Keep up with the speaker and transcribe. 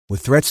With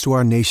threats to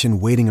our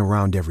nation waiting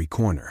around every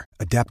corner,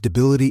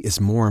 adaptability is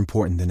more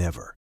important than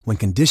ever. When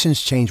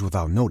conditions change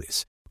without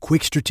notice,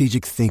 quick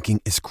strategic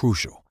thinking is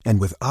crucial.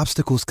 And with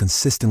obstacles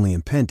consistently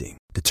impending,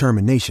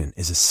 determination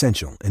is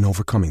essential in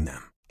overcoming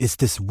them. It's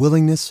this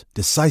willingness,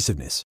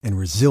 decisiveness, and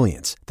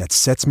resilience that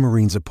sets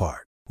Marines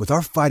apart. With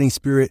our fighting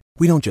spirit,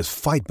 we don't just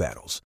fight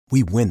battles,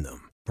 we win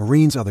them.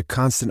 Marines are the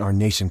constant our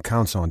nation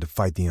counts on to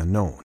fight the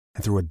unknown.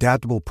 And through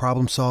adaptable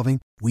problem solving,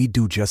 we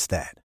do just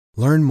that.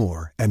 Learn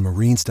more at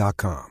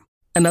marines.com.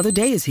 Another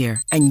day is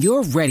here, and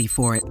you're ready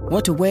for it.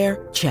 What to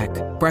wear? Check.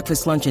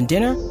 Breakfast, lunch, and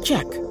dinner?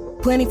 Check.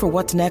 Planning for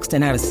what's next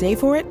and how to save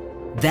for it?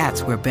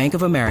 That's where Bank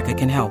of America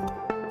can help.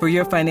 For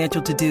your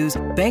financial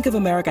to-dos, Bank of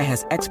America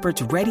has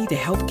experts ready to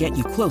help get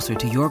you closer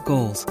to your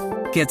goals.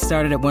 Get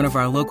started at one of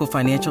our local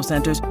financial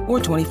centers or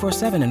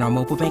 24/7 in our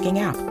mobile banking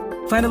app.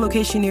 Find a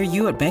location near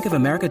you at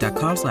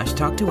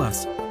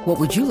bankofamerica.com/talktous. What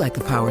would you like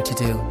the power to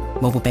do?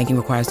 Mobile banking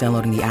requires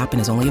downloading the app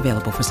and is only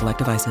available for select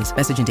devices.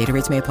 Message and data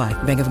rates may apply.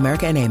 Bank of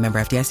America N.A., member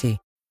FDIC.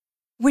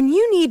 When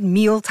you need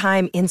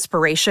mealtime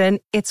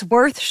inspiration, it's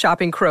worth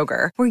shopping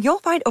Kroger, where you'll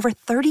find over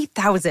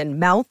 30,000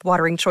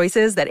 mouth-watering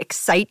choices that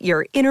excite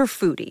your inner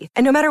foodie.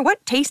 And no matter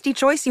what tasty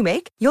choice you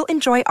make, you'll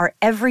enjoy our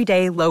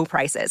everyday low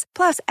prices,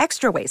 plus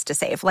extra ways to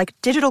save, like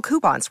digital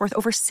coupons worth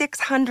over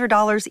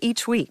 $600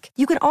 each week.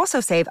 You can also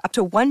save up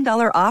to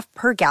 $1 off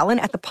per gallon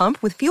at the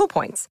pump with fuel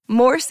points.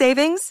 More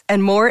savings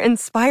and more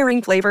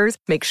inspiring flavors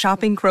make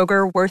shopping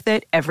Kroger worth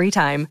it every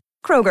time.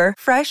 Kroger,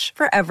 fresh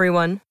for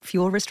everyone.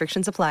 Fuel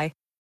restrictions apply.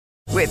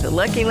 With the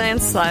Lucky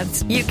Land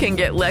Slots, you can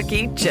get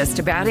lucky just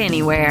about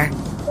anywhere.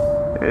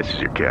 This is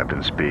your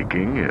captain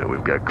speaking.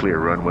 We've got clear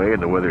runway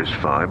and the weather's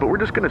fine, but we're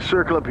just going to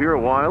circle up here a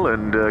while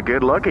and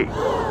get lucky.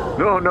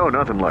 No,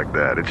 nothing like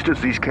that. It's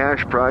just these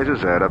cash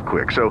prizes add up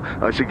quick. So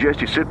I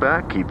suggest you sit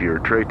back, keep your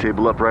tray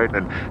table upright,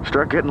 and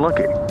start getting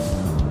lucky.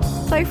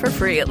 Play for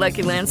free at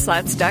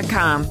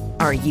LuckyLandSlots.com.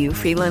 Are you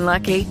feeling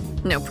lucky?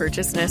 No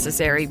purchase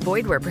necessary.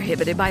 Void where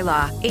prohibited by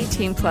law.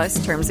 18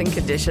 plus terms and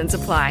conditions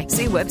apply.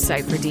 See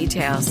website for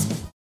details.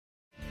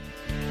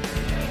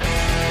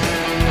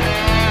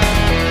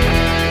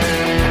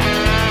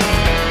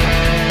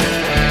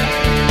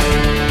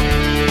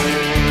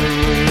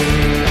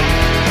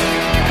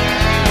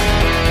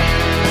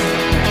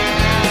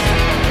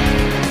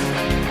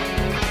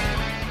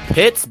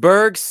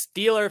 Pittsburgh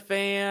Steeler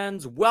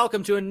fans,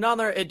 welcome to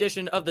another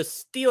edition of the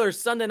Steelers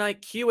Sunday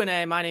Night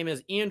Q&A. My name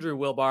is Andrew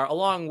Wilbar,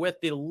 along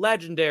with the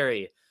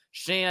legendary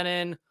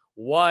Shannon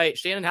White.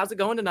 Shannon, how's it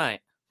going tonight?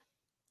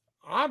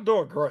 I'm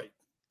doing great.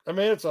 I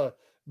mean, it's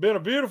been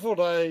a beautiful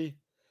day,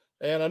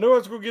 and I knew I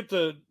was going to get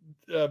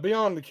to be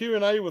on the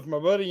Q&A with my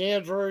buddy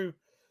Andrew.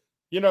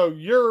 You know,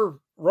 you're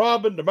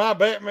Robin to my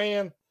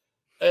Batman,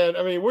 and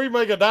I mean, we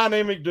make a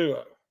dynamic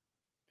duo.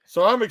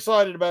 So I'm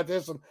excited about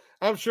this, and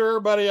I'm sure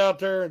everybody out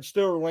there in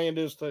Steelerland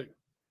is too.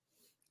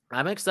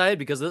 I'm excited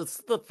because this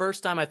is the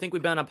first time I think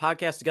we've been on a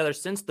podcast together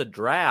since the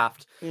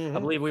draft. Mm-hmm. I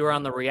believe we were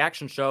on the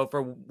reaction show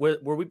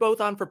were we both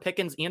on for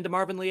Pickens and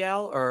DeMarvin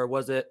Leal, or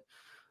was it?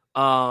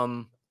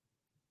 I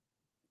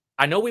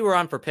know we were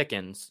on for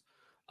Pickens.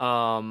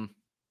 And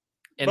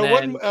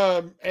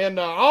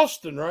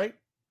Austin, right?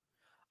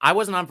 I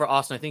wasn't on for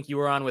Austin. I think you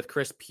were on with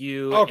Chris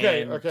Pugh.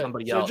 Okay.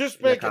 Somebody so else.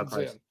 Just Pickens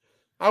then.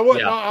 I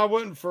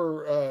wasn't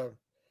for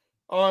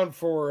on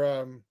for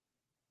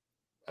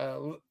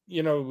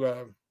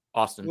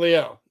Austin.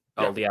 Leal.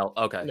 Oh, yeah. Leal.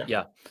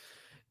 Okay.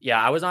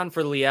 Yeah. I was on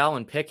for Leal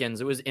and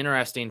Pickens. It was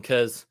interesting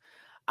because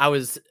I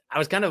was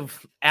kind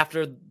of,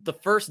 after the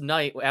first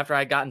night, after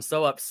I gotten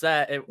so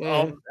upset,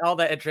 all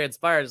that had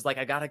transpired, is like,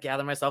 I got to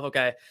gather myself.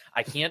 Okay.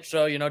 I can't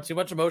show, too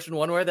much emotion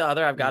one way or the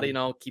other. I've got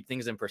to, keep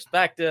things in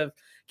perspective,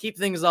 keep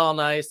things all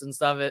nice and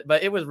stuff.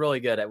 But it was really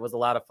good. It was a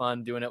lot of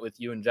fun doing it with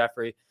you and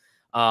Jeffrey.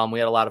 We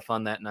had a lot of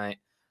fun that night.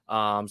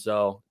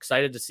 So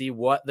excited to see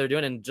what they're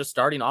doing. And just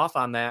starting off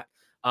on that,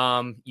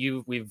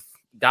 we've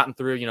gotten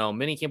through,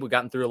 minicamp. We've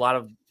gotten through a lot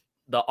of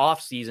the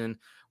off season.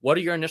 What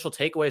are your initial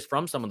takeaways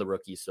from some of the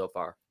rookies so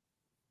far?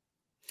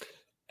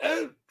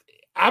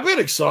 I've been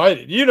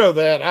excited. You know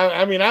that.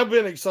 I mean, I've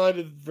been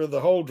excited for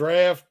the whole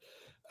draft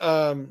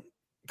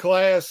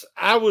class.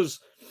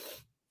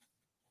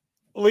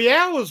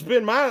 Leal has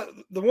been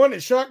the one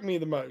that shocked me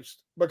the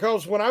most,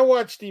 because when I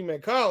watched him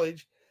in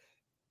college,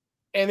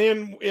 and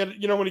then,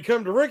 when he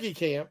come to rookie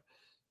camp,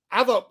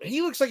 I thought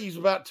he looks like he's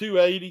about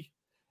 280.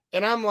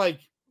 And I'm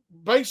like,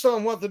 based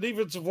on what the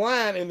defensive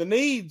line and the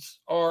needs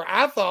are,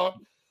 I thought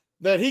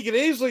that he could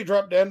easily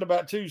drop down to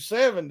about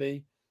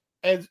 270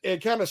 and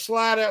kind of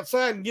slide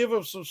outside and give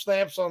up some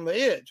snaps on the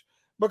edge.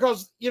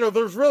 Because,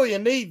 there's really a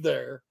need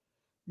there,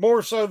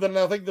 more so than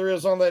I think there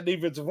is on that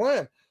defensive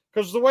line.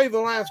 Because the way the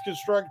line's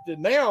constructed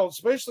now,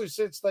 especially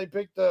since they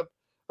picked up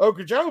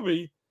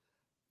Ogunjobi,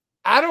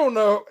 I don't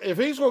know if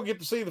he's going to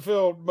get to see the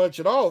field much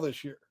at all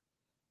this year.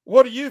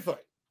 What do you think?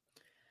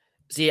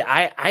 See,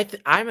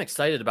 I'm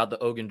excited about the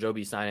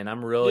Ogunjobi signing.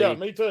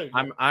 Me too.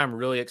 I'm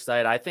really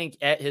excited. I think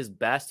at his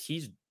best,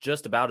 he's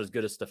just about as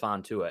good as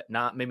Stephon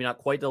Tuitt. Maybe not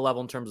quite the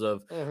level in terms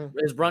of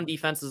his run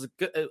defense is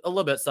a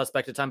little bit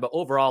suspect at time, but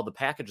overall the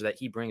package that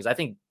he brings, I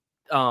think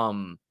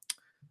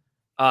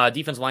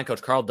defensive line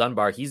coach Carl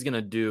Dunbar, he's going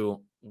to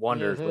do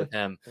wonders with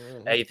him.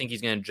 I think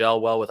he's going to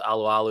gel well with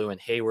Alualu and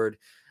Hayward.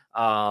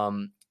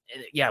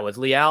 With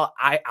Leal,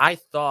 I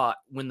thought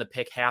when the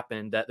pick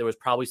happened that there was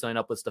probably something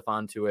up with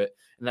Stephon Tuitt,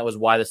 and that was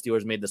why the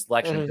Steelers made the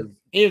selection.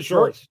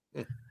 Insurance.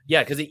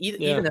 Yeah, because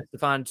even if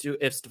Stephon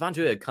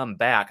Tuitt had come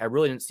back, I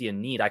really didn't see a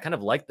need. I kind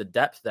of like the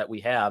depth that we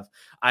have.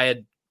 I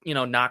had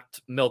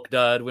knocked Milk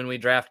Dud when we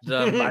drafted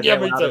him.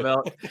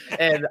 Milk.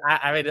 And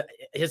I mean,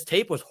 his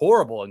tape was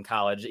horrible in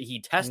college.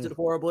 He tested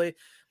horribly,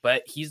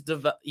 but he's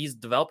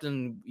developed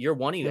in year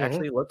one. He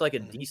actually looked like a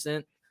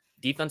decent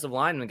defensive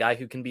line and a guy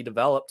who can be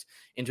developed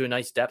into a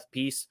nice depth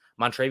piece.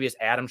 Montravius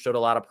Adams showed a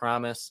lot of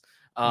promise.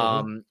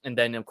 And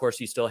then, of course,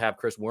 you still have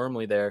Chris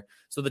Wormley there.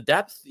 So the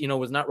depth,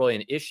 was not really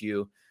an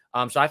issue.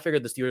 So I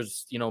figured the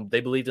Steelers,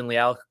 they believed in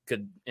Leal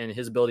and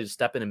his ability to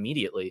step in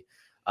immediately.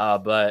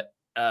 But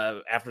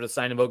after the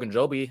signing of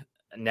Ogunjobi,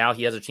 now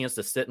he has a chance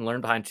to sit and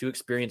learn behind two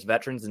experienced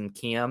veterans in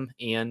Cam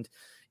and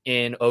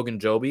in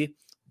Ogunjobi,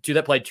 two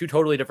that played two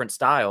totally different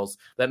styles.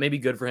 That may be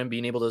good for him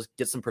being able to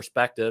get some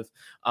perspective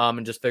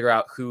and just figure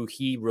out who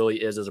he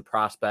really is as a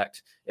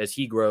prospect as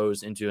he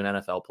grows into an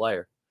NFL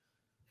player.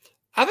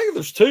 I think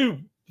there's two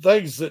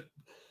things that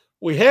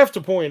we have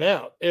to point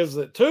out is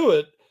that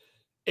Tuitt,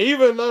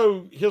 even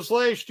though his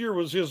last year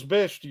was his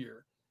best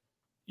year,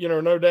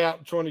 no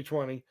doubt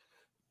 2020,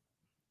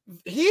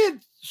 he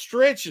had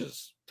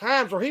stretches,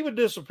 times where he would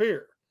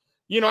disappear.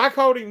 I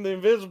called him the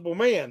invisible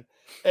man.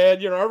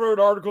 And, I wrote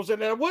articles,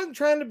 and I wasn't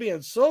trying to be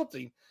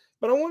insulting,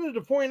 but I wanted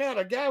to point out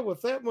a guy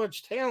with that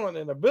much talent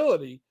and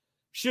ability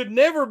should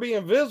never be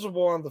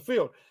invisible on the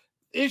field.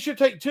 It should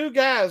take two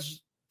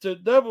guys to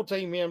double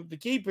team him to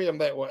keep him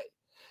that way.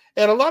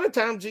 And a lot of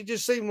times it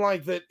just seemed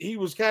like that he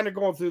was kind of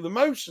going through the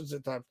motions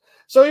at times.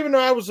 So even though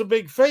I was a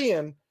big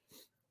fan,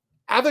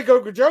 I think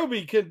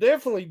Ogunjobi could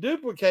definitely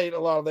duplicate a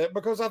lot of that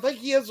because I think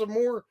he has a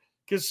more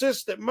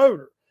consistent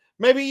motor.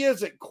 Maybe he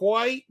isn't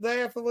quite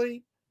the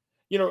athlete.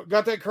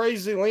 Got that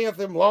crazy length,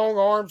 them long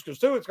arms, because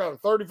Tuitt's got a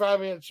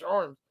 35-inch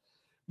arm.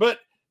 But,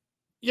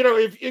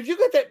 if you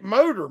get that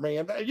motor,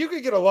 man, you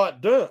could get a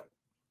lot done.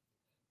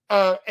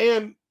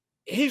 And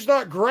he's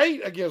not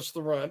great against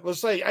the run, let's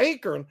say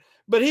anchoring,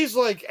 but he's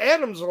like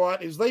Adams a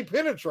lot is they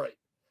penetrate.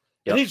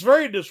 Yep. And he's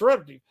very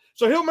disruptive.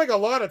 So he'll make a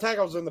lot of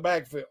tackles in the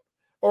backfield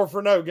or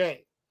for no gain.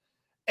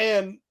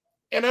 And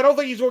I don't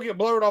think he's going to get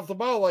blown off the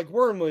ball like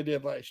Wormley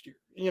did last year.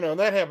 And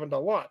that happened a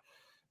lot.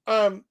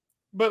 But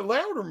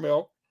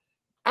Loudermilk,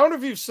 I don't know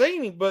if you've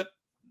seen him, but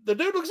the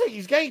dude looks like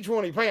he's gained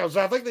 20 pounds.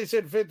 I think they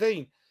said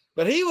 15,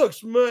 but he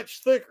looks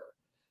much thicker.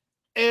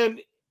 And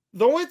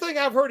the only thing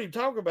I've heard him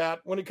talk about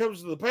when it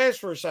comes to the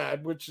pass rush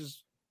side, which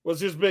was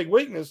his big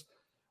weakness,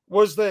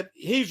 was that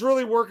he's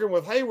really working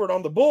with Hayward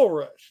on the bull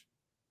rush.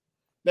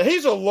 Now,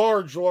 he's a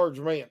large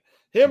man.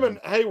 Him and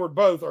Hayward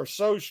both are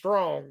so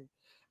strong.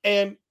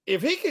 And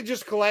if he could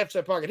just collapse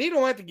that pocket, he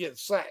don't have to get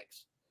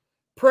sacks,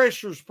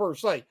 pressures per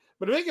se.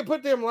 But if he can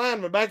put them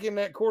linemen back in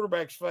that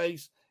quarterback's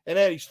face and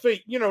at his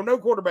feet, no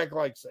quarterback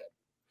likes that.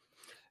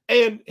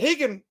 And he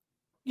can,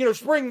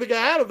 spring the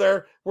guy out of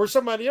there where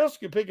somebody else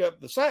can pick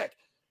up the sack.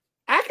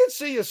 I could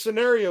see a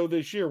scenario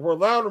this year where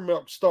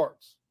Loudermilk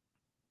starts.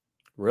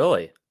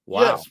 Really?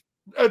 Wow. Yes.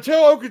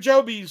 Until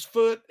Ogunjobi's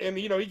foot and,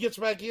 he gets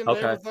back into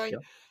everything.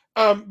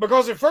 Yep.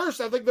 Because at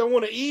first, I think they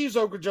want to ease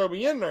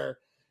Ogunjobi in there.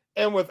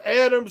 And with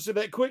Adams and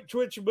that quick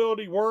twitch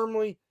ability,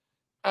 Wormley,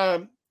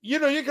 you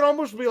can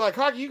almost be like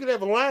hockey. You could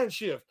have a line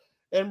shift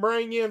and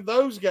bring in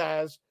those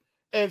guys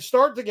and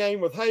start the game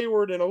with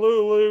Hayward and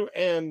Alualu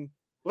and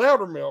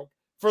Loudermilk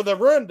for the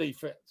run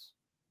defense.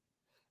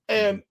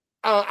 And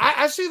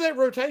I see that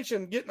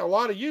rotation getting a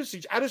lot of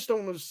usage. I just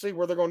don't see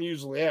where they're going to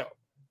use Leal.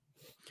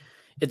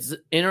 It's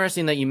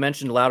interesting that you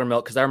mentioned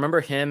Loudermilk because I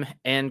remember him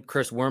and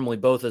Chris Wormley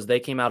both as they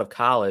came out of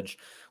college.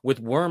 With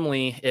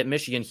Wormley at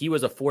Michigan, he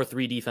was a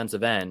 4-3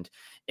 defensive end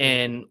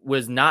and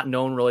was not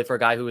known really for a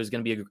guy who was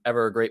going to be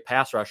ever a great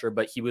pass rusher,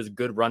 but he was a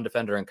good run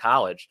defender in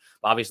college.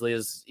 Obviously,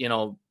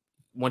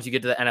 once you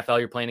get to the NFL,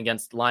 you're playing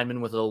against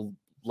linemen with a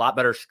lot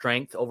better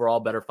strength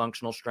overall, better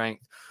functional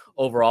strength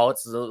overall.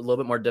 It's a little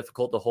bit more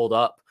difficult to hold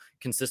up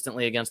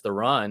consistently against the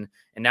run.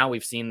 And now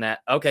we've seen that.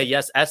 Okay,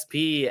 yes,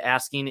 SP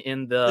asking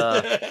in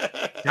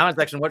the comment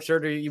section, what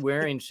shirt are you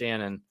wearing,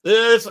 Shannon?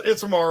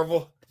 It's a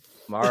Marvel.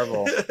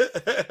 Marvel.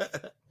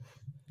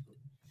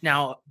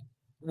 Now,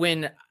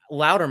 when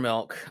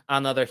Loudermilk,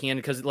 on the other hand,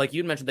 because like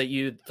you mentioned that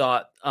you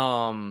thought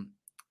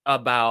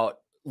about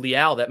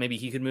Leal that maybe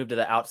he could move to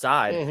the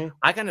outside.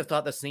 I kind of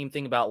thought the same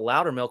thing about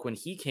Loudermilk when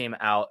he came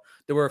out.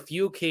 There were a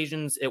few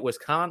occasions at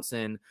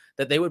Wisconsin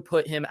that they would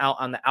put him out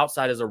on the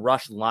outside as a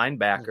rush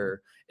linebacker,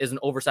 as an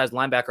oversized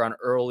linebacker on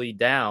early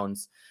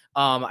downs.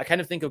 I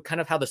kind of think of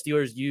how the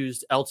Steelers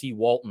used LT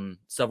Walton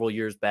several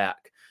years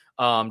back.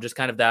 Just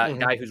kind of that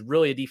guy who's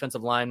really a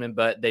defensive lineman,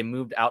 but they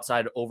moved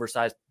outside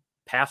oversized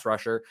pass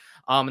rusher.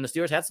 And the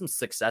Steelers had some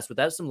success with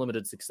that, some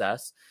limited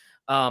success.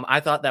 I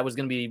thought that was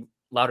going to be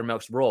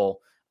Loudermilk's role.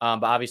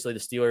 But obviously the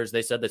Steelers,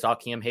 they said they saw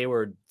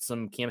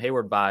some Cam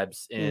Hayward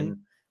vibes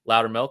in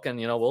Loudermilk, and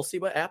we'll see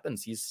what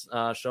happens. He's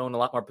shown a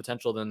lot more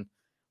potential than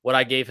what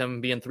I gave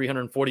him, being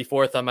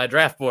 344th on my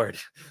draft board.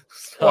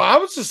 So. Well, I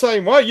was the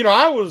same way.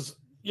 I was,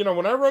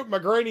 when I wrote my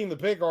grading the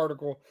pick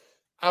article,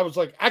 I was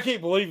like, I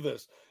can't believe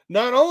this.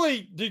 Not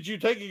only did you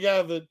take a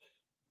guy that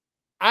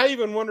I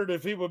even wondered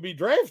if he would be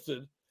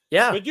drafted,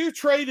 but you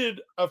traded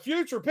a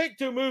future pick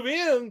to move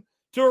in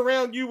to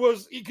around you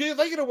was they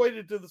could have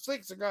waited to the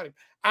 6th and got him.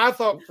 I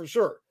thought for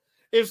sure.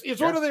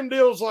 It's one of them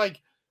deals like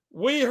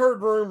we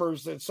heard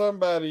rumors that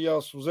somebody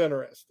else was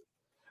interested.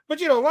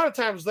 But a lot of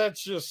times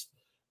that's just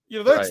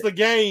that's the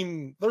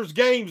game. There's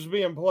games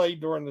being played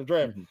during the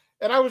draft. Mm-hmm.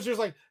 And I was just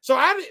like, so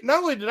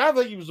not only did I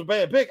think he was a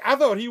bad pick, I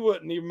thought he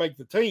wouldn't even make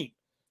the team.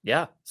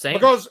 Yeah, same.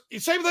 Because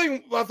same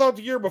thing I thought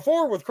the year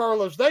before with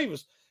Carlos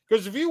Davis.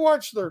 Because if you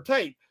watch their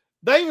tape,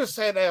 Davis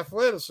had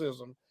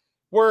athleticism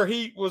where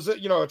he was,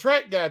 a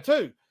track guy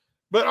too.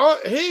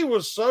 But he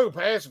was so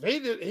passive.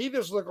 He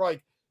just looked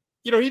like,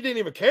 he didn't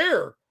even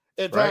care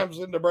at times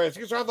in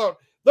Nebraska. So I thought,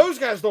 those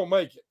guys don't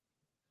make it.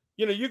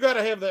 You got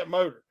to have that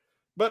motor.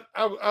 But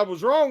I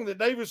was wrong that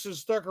Davis has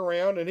stuck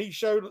around, and he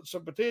showed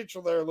some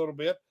potential there a little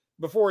bit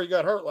before he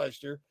got hurt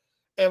last year.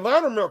 And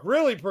Loudermilk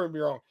really proved me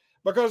wrong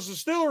because the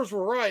Steelers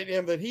were right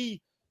in that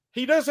he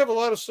does have a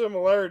lot of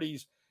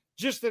similarities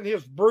just in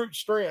his brute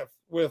strength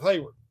with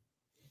Hayward.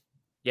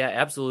 Yeah,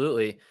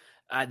 absolutely.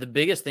 The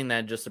biggest thing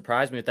that just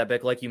surprised me with that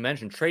pick, like you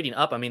mentioned, trading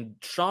up. I mean,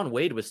 Shaun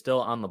Wade was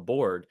still on the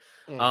board.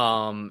 There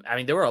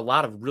were a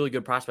lot of really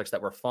good prospects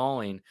that were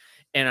falling.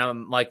 And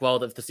I'm like,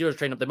 well, if the Steelers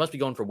trade up, they must be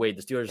going for Wade.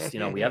 The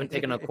Steelers, we haven't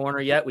taken a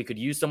corner yet. We could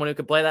use someone who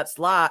could play that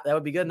slot. That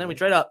would be good. And then we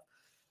trade up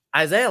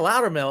Isaiah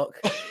Loudermilk.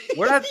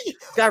 Where that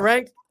got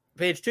ranked?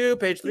 Page 2,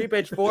 page 3,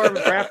 page 4,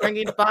 draft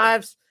ranking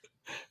 5s.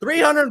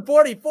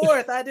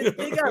 344th. I didn't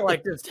think I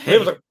liked this.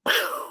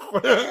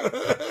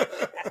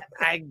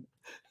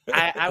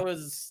 I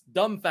was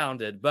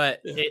dumbfounded,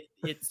 but it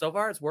so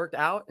far it's worked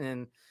out,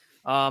 and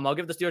I'll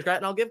give the Steelers credit,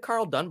 and I'll give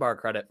Carl Dunbar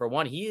credit for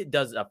one. He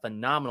does a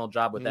phenomenal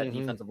job with that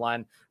defensive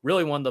line.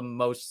 Really one of the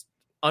most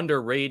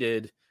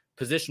underrated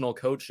positional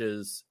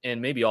coaches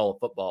in maybe all of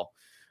football.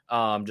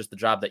 Just the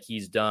job that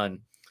he's done.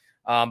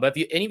 But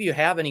if any of you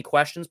have any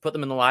questions, put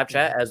them in the live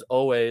chat as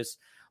always.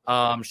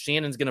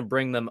 Shannon's going to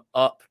bring them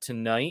up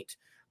tonight.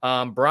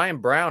 Brian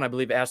Brown, I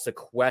believe, asked a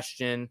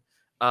question.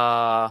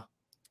 I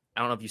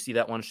don't know if you see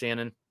that one,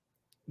 Shannon.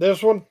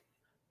 This one?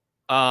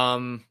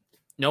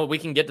 No, we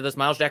can get to this.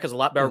 Miles Jack is a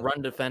lot better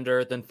run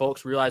defender than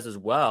folks realize as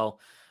well.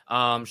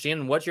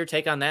 Shannon, what's your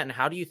take on that, and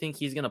how do you think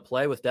he's going to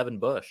play with Devin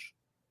Bush?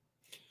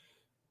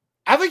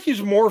 I think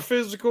he's more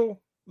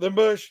physical than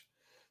Bush.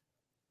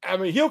 I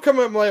mean, he'll come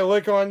up and lay a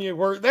lick on you,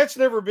 where that's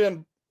never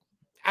been,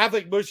 I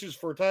think, Bush's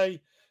forte.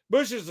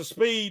 Bush is a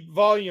speed,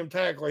 volume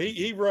tackler.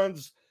 He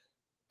runs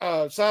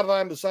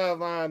sideline to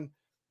sideline,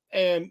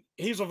 and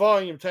he's a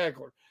volume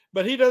tackler.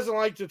 But he doesn't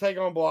like to take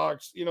on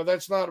blocks.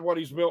 That's not what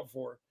he's built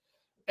for.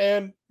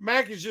 And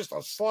Mac is just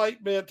a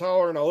slight bit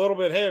taller and a little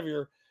bit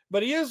heavier,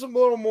 but he is a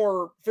little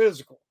more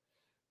physical.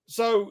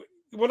 So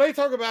when they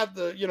talk about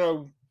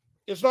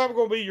it's not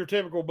going to be your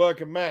typical Buck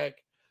and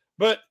Mac,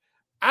 but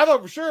I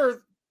thought for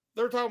sure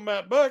they're talking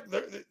about Buck.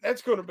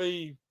 That's going to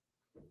be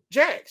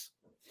Jax.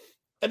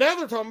 And now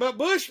they're talking about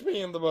Bush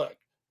being the Buck,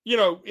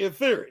 in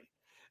theory.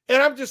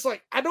 And I'm just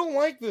like, I don't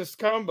like this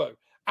combo.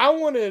 I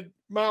wanted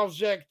Miles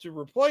Jack to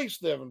replace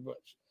Devin Bush,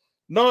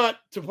 not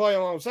to play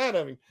alongside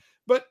of him.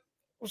 But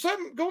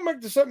going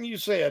back to something you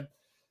said,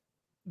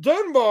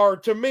 Dunbar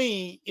to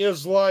me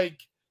is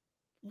like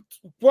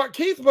what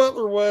Keith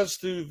Butler was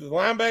to the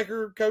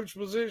linebacker coach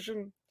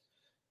position.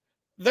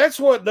 That's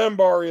what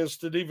Dunbar is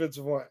to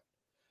defensive line.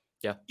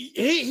 Yeah.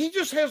 He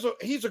just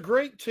he's a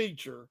great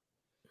teacher.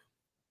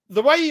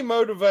 The way he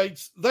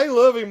motivates, they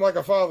love him like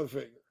a father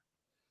figure.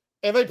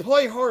 And they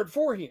play hard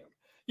for him.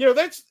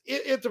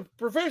 It's a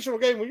professional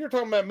game when you're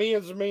talking about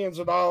millions and millions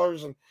of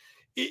dollars, and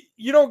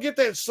you don't get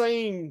that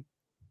same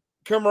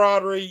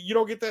camaraderie. You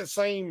don't get that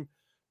same,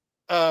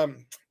 I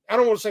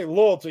don't want to say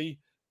loyalty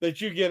that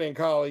you get in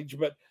college,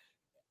 but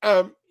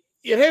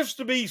it has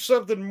to be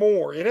something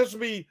more. It has to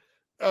be,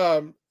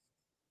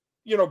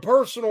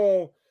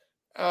 personal.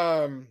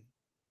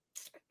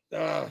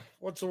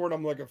 What's the word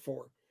I'm looking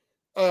for?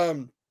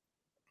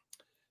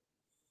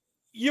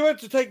 You have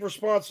to take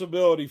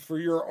responsibility for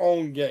your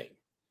own game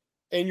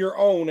and your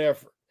own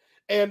effort.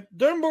 And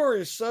Dunbar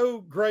is so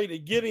great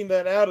at getting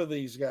that out of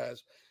these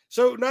guys.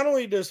 So not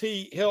only does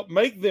he help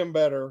make them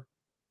better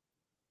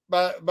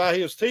by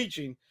his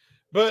teaching,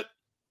 but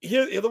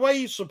the way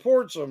he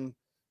supports them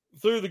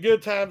through the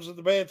good times and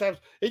the bad times.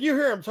 And you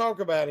hear him talk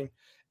about him.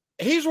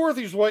 He's worth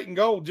his weight in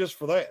gold just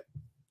for that.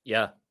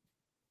 Yeah,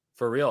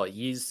 for real.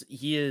 He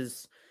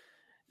is.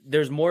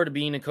 There's more to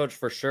being a coach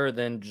for sure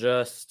than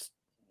just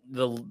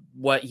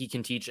what he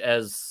can teach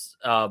as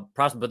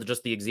prospect, but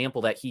just the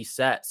example that he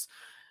sets.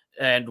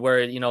 And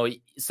where,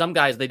 some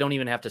guys, they don't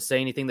even have to say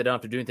anything. They don't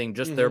have to do anything,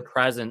 just their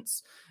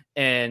presence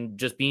and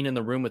just being in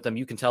the room with them.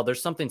 You can tell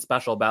there's something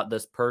special about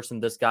this person,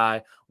 this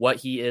guy, what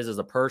he is as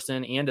a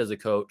person and as a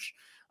coach.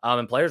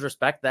 And players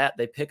respect that.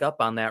 They pick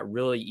up on that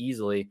really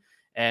easily.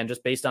 And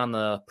just based on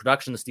the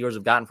production the Steelers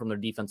have gotten from their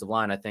defensive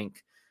line, I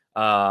think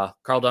Carl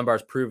Dunbar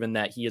has proven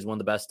that he is one of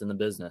the best in the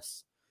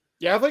business.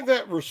 Yeah, I think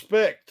that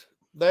respect,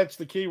 that's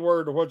the key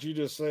word to what you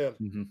just said.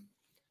 Mm-hmm.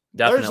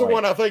 There's the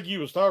one I think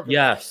you was talking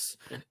Yes.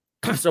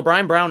 So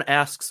Brian Brown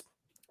asks,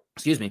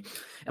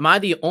 am I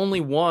the only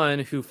one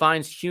who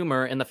finds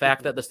humor in the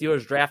fact that the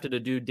Steelers drafted a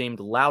dude named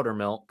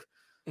Loudermilk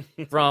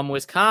from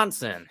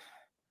Wisconsin?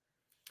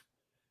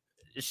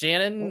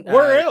 Shannon?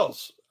 Where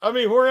else? I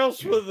mean, where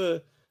else would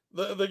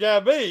the guy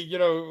be? You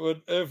know,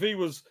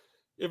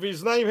 if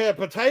his name had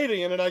potato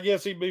in it, I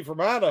guess he'd be from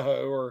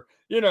Idaho, or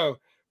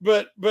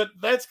But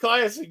that's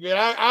classic, man.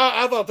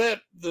 I thought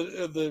that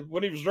the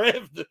when he was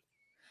drafted.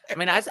 I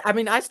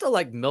mean, I still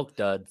like Milk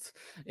Duds.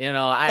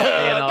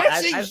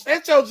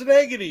 That sounds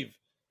negative.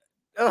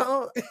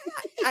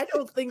 I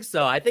don't think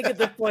so. I think at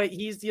this point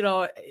he's,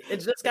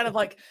 it's just kind of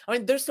like,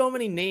 there's so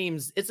many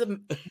names. It's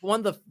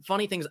one of the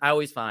funny things I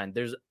always find.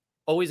 There's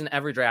always in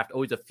every draft,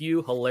 always a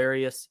few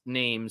hilarious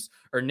names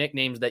or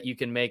nicknames that you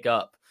can make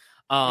up.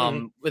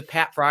 With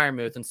Pat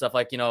Freiermuth and stuff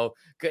like,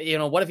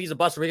 what if he's a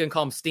bust? Are we going to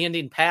call him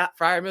Standing Pat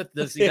Freiermuth?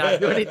 Does he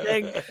not do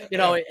anything?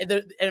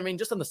 And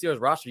just on the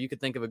Steelers roster, you could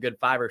think of a good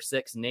 5 or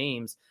 6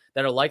 names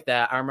that are like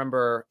that. I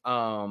remember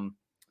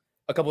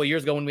a couple of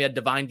years ago when we had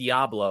Divine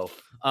Diablo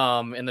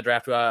in the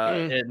draft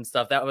and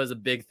stuff. That was a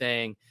big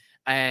thing.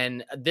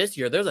 And this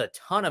year, there's a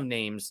ton of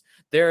names.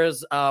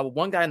 There's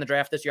one guy in the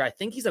draft this year. I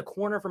think he's a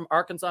corner from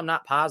Arkansas. I'm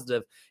not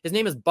positive. His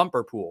name is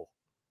Bumper Pool.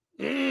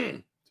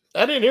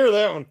 I didn't hear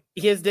that one.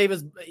 His name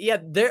is,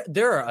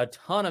 there are a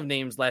ton of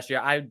names last year.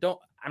 I'm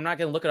not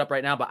going to look it up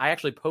right now, but I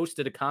actually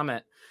posted a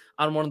comment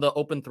on one of the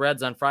open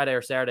threads on Friday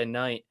or Saturday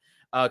night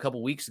a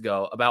couple weeks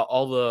ago about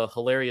all the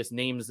hilarious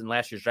names in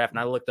last year's draft. And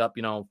I looked up,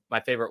 my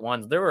favorite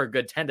ones. There were a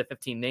good 10 to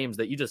 15 names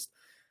that you just,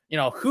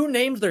 who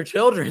names their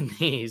children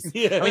these?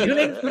 Yeah.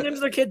 Who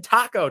names their kid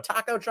Taco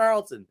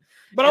Charlton?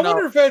 But I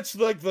wonder if that's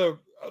like the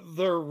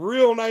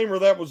real name, or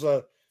that was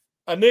a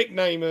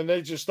nickname and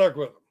they just stuck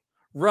with them.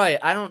 Right.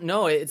 I don't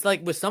know. It's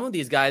like with some of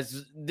these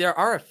guys, there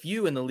are a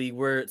few in the league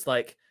where it's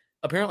like,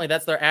 apparently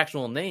that's their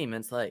actual name.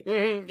 And it's like,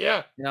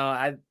 yeah.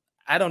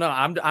 I don't know.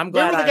 I'm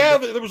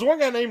glad. There was one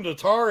guy named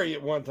Atari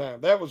at one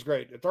time. That was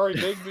great. Atari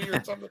Bigby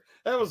or something.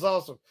 That was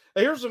awesome.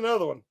 Hey, here's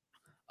another one.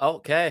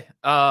 Okay.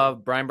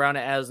 Brian Brown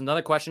has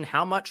another question.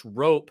 How much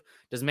rope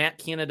does Matt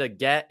Canada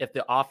get if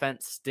the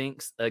offense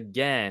stinks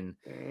again?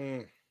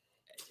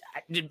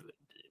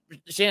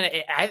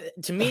 Shannon,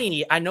 to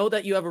me, I know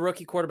that you have a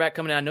rookie quarterback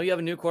coming in. I know you have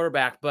a new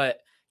quarterback, but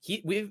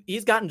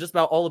he's gotten just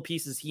about all the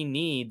pieces he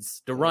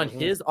needs to run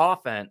his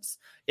offense.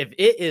 If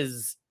it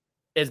is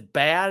as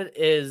bad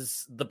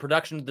as the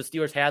production the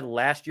Steelers had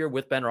last year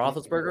with Ben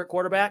Roethlisberger at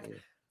quarterback,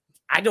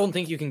 I don't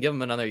think you can give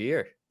him another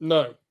year.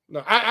 No.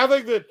 I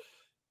think that,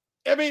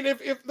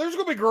 if there's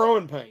going to be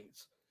growing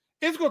pains,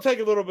 it's going to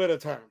take a little bit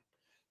of time.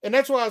 And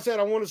that's why I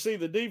said I want to see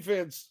the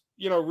defense,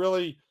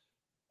 really,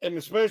 and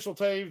the special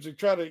teams, and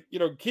try to,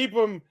 keep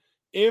them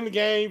in the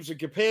games and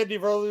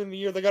competitive early in the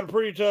year. They got a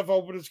pretty tough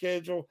opening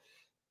schedule.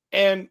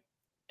 And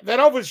that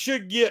offense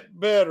should get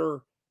better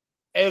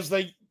as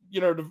they,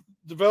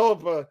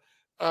 develop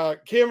a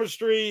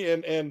chemistry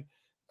and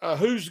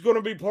who's going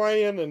to be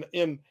playing,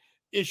 and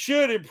it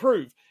should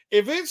improve.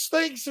 If it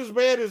stinks as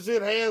bad as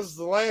it has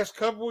the last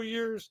couple of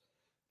years,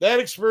 that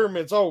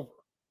experiment's over.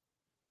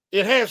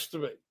 It has to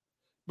be,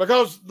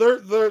 because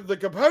the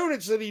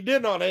components that he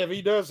did not have,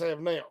 he does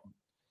have now.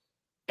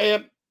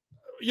 And,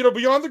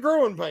 beyond the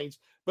growing pains,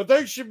 but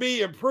there should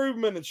be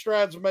improvement and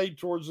strides made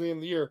towards the end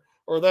of the year,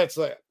 or that's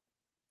that.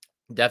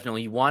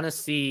 Definitely. You want to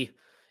see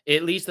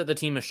at least that the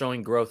team is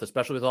showing growth,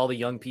 especially with all the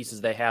young pieces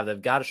they have. They've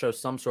got to show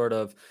some sort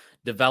of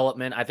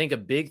development. I think a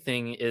big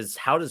thing is,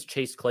 how does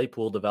Chase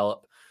Claypool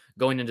develop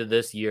going into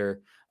this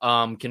year?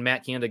 Can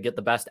Matt Canada get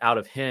the best out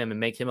of him and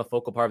make him a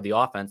focal part of the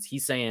offense?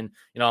 He's saying,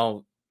 I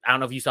don't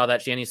know if you saw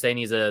that, Shannon, saying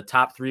he's a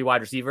top 3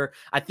 wide receiver.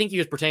 I think he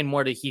was pertaining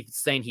more to he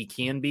saying he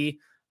can be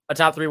a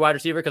top 3 wide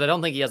receiver, because I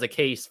don't think he has a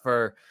case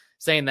for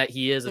saying that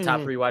he is a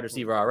top 3 wide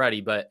receiver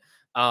already. But,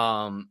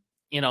 wouldn't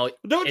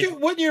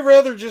you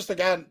rather just a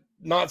guy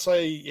not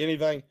say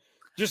anything?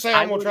 Just say,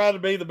 I'm going to try to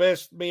be the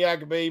best me I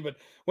can be. But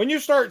when you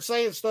start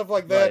saying stuff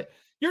like that,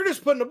 you're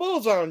just putting the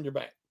bullseye on your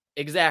back.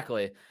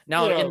 Exactly.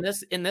 Now,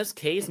 in this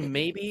case,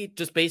 maybe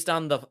just based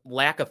on the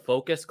lack of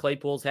focus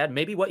Claypool's had,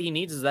 maybe what he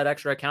needs is that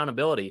extra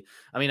accountability.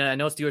 I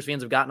know Steelers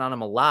fans have gotten on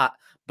him a lot,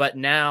 but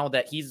now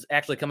that he's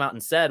actually come out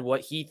and said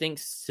what he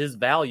thinks his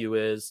value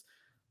is,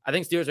 I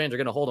think Steelers fans are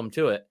going to hold him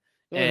to it.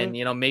 And,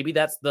 maybe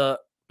that's the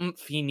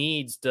oomph he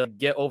needs to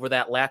get over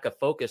that lack of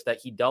focus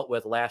that he dealt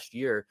with last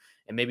year,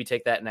 and maybe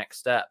take that next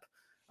step.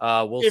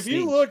 We'll see.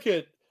 You look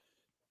at,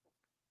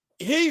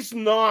 he's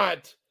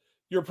not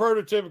your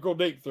prototypical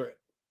deep threat.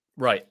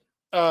 Right.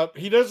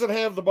 He doesn't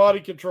have the body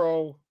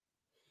control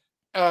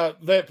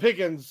that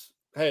Pickens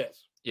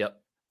has. Yep.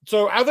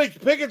 So I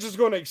think Pickens is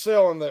going to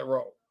excel in that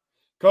role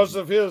because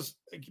of his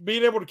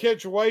being able to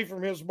catch away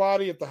from his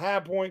body at the high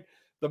point,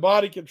 the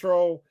body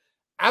control.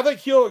 I think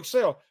he'll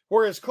excel,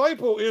 whereas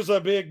Claypool is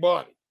a big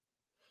body.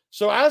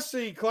 So I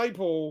see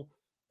Claypool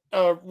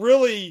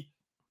really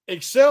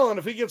excelling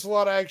if he gets a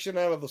lot of action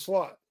out of the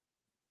slot.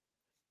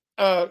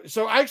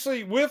 So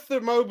actually, with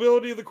the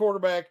mobility of the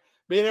quarterback,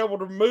 being able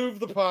to move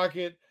the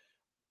pocket,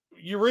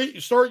 you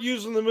start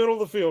using the middle of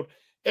the field.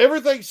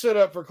 Everything's set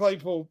up for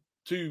Claypool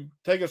to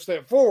take a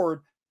step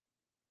forward.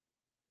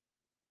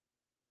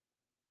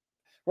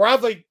 Where I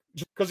think,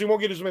 because he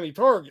won't get as many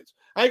targets.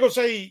 I'm not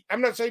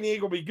saying he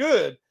ain't going to be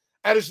good.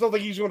 I just don't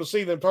think he's going to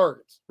see them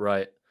targets.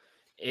 Right.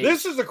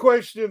 This is a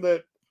question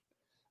that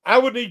I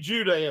would need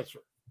you to answer.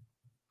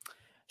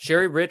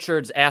 Sherry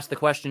Richards asked the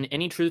question,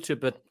 any truth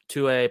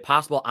to a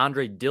possible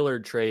Andre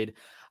Dillard trade?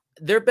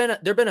 There've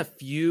been a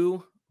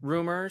few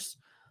rumors.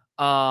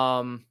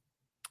 I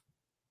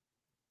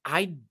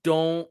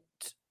don't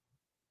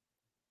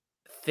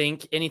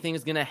think anything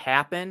is going to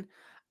happen.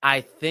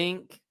 I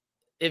think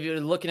if you're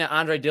looking at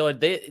Andre Dillard,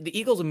 the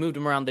Eagles have moved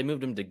him around. They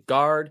moved him to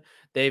guard.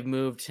 They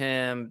moved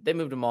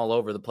him all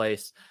over the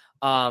place.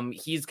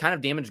 He's kind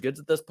of damaged goods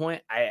at this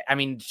point. I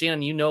mean,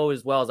 Shannon, you know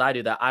as well as I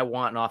do that I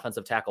want an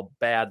offensive tackle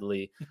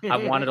badly.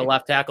 I've wanted a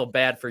left tackle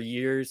bad for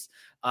years.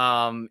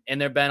 And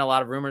there've been a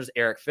lot of rumors.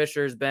 Eric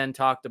Fisher's been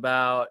talked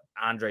about,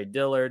 Andre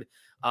Dillard.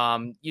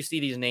 You see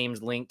these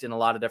names linked in a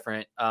lot of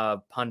different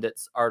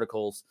pundits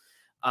articles.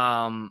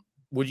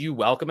 Would you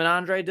welcome an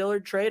Andre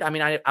Dillard trade? I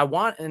mean, I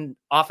want an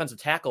offensive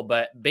tackle,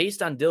 but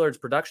based on Dillard's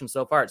production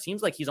so far, it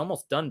seems like he's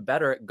almost done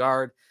better at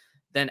guard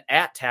than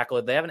at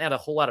tackle. They haven't had a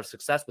whole lot of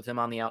success with him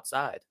on the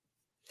outside.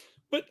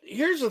 But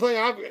here's the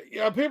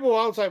thing. People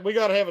always say, we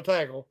got to have a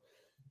tackle.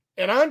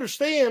 And I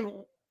understand,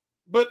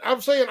 but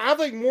I'm saying I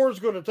think Moore's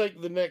going to take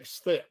the next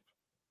step.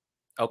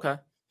 Okay.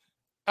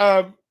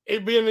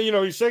 It being,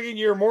 his second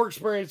year, more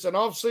experience, an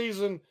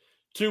offseason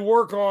to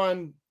work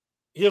on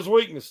his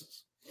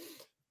weaknesses.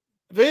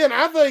 Then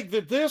I think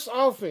that this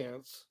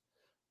offense,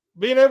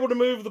 being able to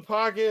move the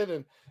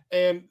pocket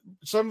and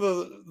some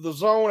of the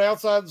zone,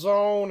 outside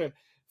zone, and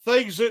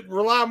things that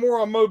rely more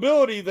on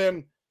mobility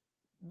than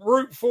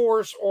brute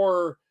force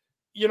or,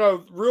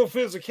 real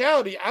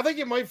physicality, I think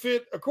it might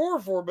fit a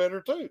Okorafor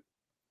better too.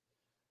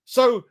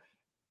 So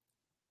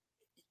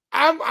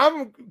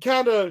I'm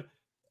kind of,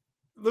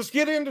 let's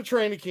get into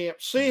training camp,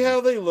 see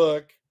how they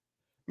look,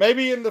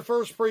 maybe in the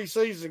first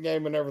preseason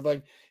game and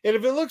everything. And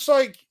if it looks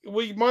like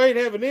we might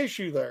have an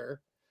issue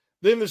there,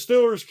 then the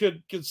Steelers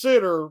could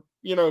consider,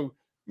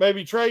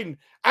 maybe trading.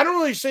 I don't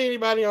really see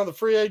anybody on the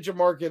free agent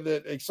market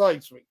that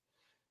excites me.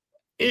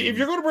 If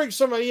you're going to bring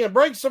somebody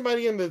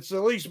in that's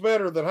at least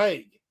better than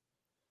Haig.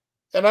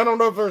 And I don't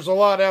know if there's a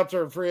lot out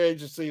there in free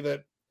agency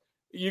that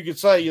you could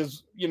say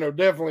is,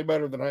 definitely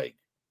better than Haig.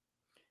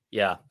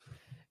 Yeah.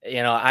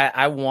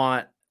 I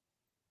want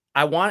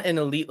an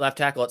elite left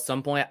tackle at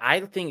some point.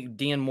 I think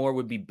Dan Moore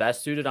would be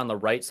best suited on the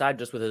right side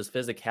just with his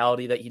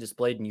physicality that he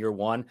displayed in year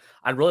one.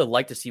 I'd really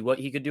like to see what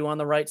he could do on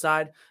the right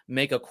side,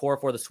 make a core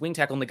for the swing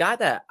tackle. And the guy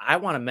that I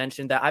want to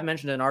mention that I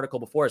mentioned in an article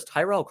before is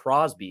Tyrell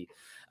Crosby,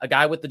 a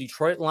guy with the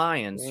Detroit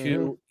Lions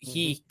who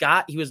he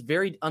was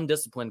very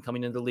undisciplined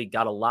coming into the league,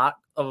 got a lot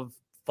of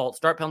false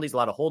start penalties, a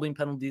lot of holding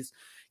penalties.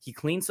 He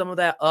cleaned some of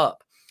that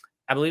up.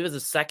 I believe it was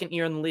his second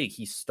year in the league.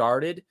 He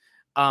started,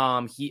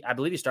 I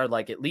believe he started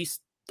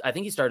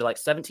he started like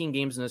 17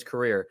 games in his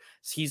career.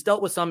 He's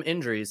dealt with some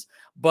injuries,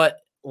 but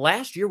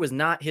last year was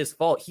not his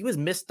fault. He was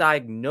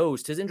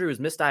misdiagnosed. His injury was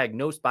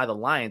misdiagnosed by the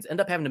Lions.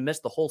 Ended up having to miss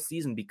the whole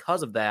season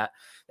because of that.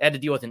 They had to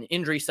deal with an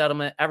injury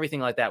settlement, everything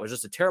like that. It was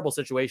just a terrible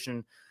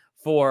situation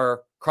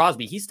for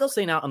Crosby. He's still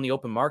staying out on the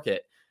open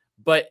market,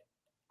 but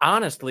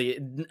honestly,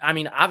 I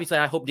mean, obviously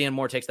I hope Dan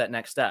Moore takes that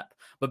next step,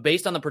 but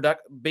based on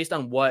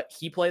what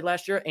he played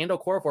last year and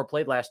Okorafor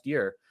played last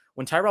year,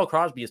 when Tyrell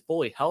Crosby is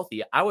fully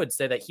healthy, I would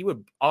say that he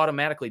would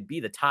automatically be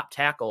the top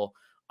tackle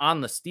on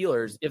the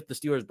Steelers if the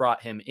Steelers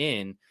brought him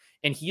in.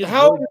 And he is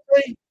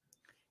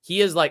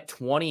like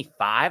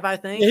 25, I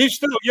think. Yeah, he's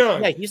still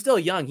young. Yeah, he's still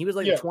young. He was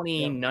like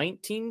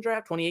 2019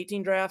 draft,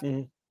 2018 draft,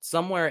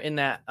 somewhere in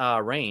that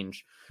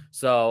range.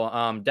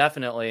 So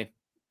definitely.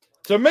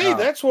 To me,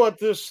 that's what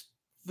this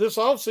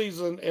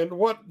offseason and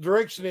what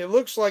direction it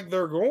looks like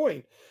they're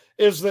going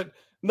is that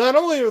not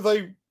only are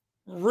they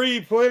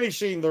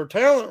replenishing their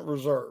talent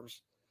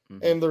reserves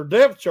and their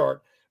depth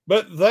chart,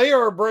 but they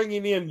are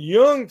bringing in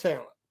young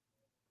talent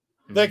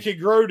that could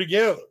grow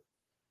together.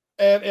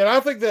 And I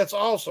think that's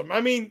awesome.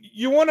 I mean,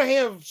 you want to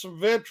have some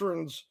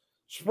veterans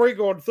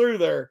sprinkled through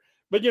there,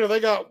 but they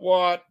got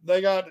Watt,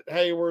 they got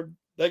Hayward,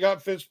 they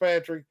got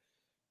Fitzpatrick,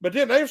 but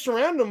then they've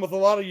surrounded them with a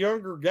lot of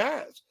younger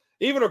guys.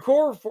 Even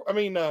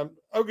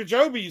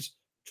Ogunjobi's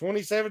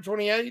 27,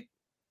 28,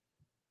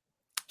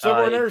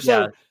 somewhere in there.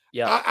 So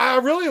I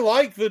really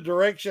like the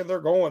direction they're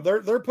going.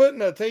 They're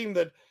putting a team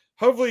that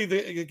hopefully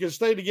they can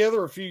stay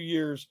together a few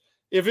years.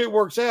 If it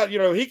works out,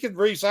 he could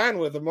re-sign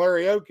with them,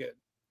 Larry Oakett.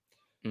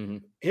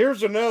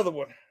 Here's another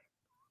one.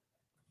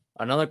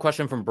 Another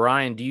question from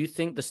Brian. Do you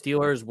think the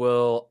Steelers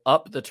will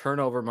up the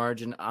turnover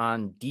margin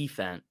on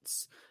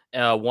defense?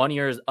 1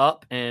 year is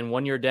up and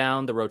 1 year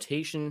down. The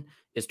rotation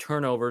is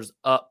turnovers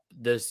up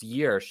this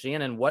year.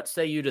 Shannon, what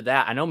say you to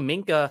that? I know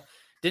Minkah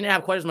didn't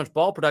have quite as much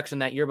ball production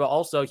that year, but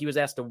also he was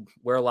asked to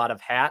wear a lot of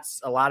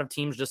hats. A lot of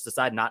teams just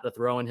decide not to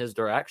throw in his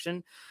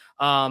direction.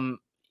 As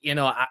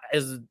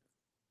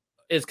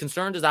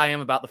concerned as I am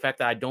about the fact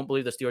that I don't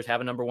believe the Steelers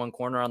have a number one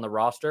corner on the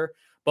roster,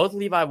 both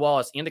Levi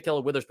Wallace and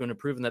Ahkello Witherspoon have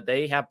proven that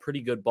they have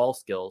pretty good ball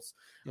skills.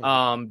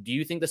 Mm-hmm. Do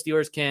you think the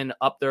Steelers can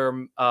up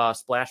their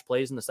splash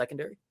plays in the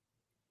secondary?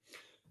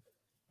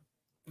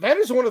 That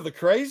is one of the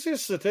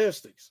craziest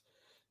statistics,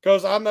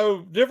 because I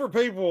know different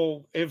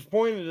people have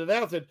pointed it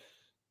out that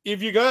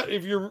if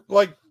you're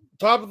like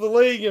top of the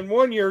league in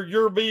one year,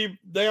 you'll be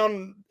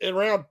down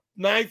around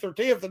 9th or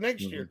 10th the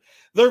next year.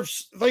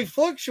 They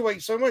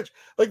fluctuate so much.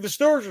 Like the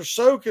Steelers are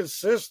so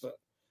consistent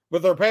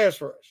with their pass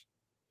rush.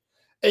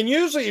 And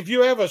usually if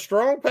you have a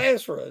strong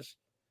pass rush,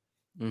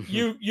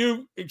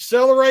 you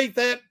accelerate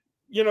that,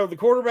 the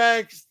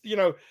quarterback's,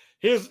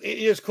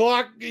 his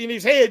clock in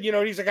his head,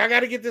 he's like, I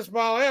got to get this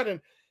ball out. And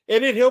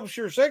it helps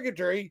your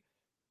secondary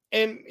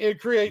and it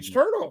creates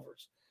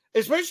turnovers,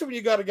 especially when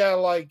you got a guy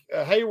like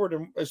Hayward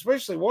and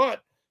especially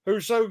Watt,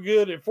 who's so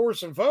good at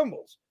forcing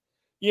fumbles,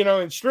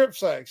 and strip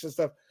sacks and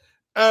stuff.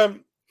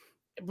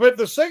 But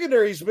the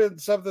secondary's been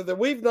something that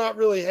we've not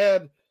really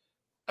had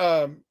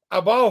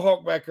a ball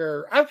hawk back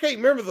there. I can't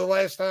remember the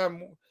last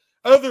time,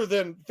 other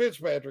than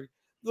Fitzpatrick,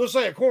 let's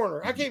say a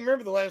corner. I can't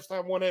remember the last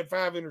time one had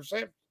 5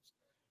 interceptions.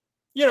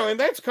 And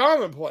that's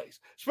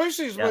commonplace,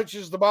 especially as much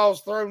as the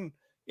ball's thrown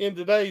in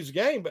today's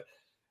game.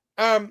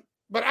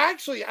 But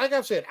actually, like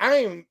I said, I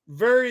am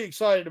very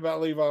excited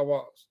about Levi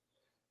Wallace.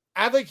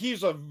 I think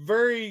he's a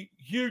very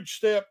huge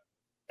step,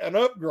 an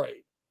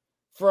upgrade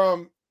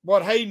from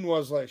what Hayden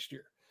was last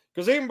year.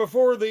 Because even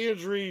before the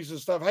injuries and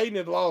stuff, Hayden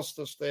had lost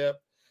a step,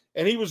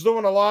 and he was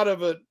doing a lot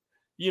of it,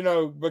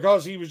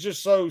 because he was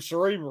just so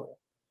cerebral.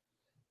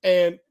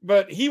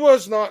 But he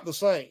was not the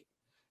same.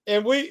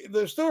 And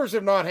the Steelers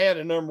have not had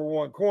a number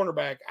one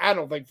cornerback, I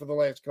don't think, for the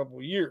last couple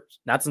of years.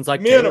 Not since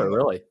Taylor,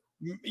 really.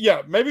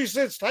 Yeah, maybe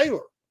since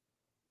Taylor.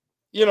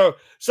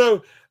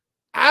 So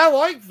I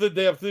like the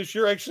depth this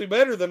year actually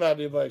better than I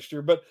did last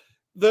year. But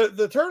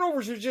the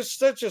turnovers are just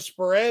such a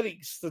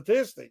sporadic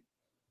statistic.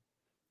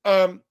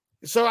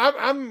 So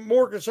I'm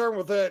more concerned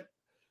with that.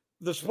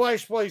 The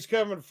splash plays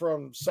coming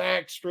from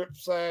sacks, strip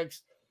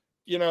sacks,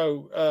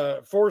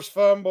 forced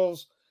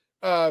fumbles.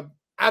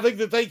 I think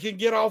that they can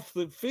get off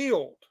the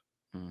field.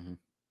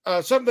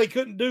 Something they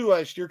couldn't do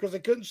last year because they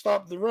couldn't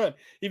stop the run.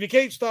 If you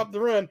can't stop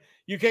the run,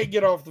 you can't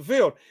get off the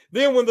field.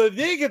 Then when they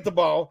did get the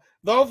ball,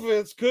 the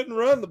offense couldn't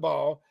run the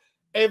ball,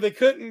 and they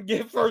couldn't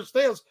get first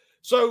downs.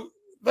 So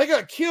they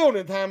got killed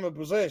in time of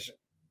possession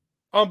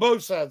on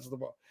both sides of the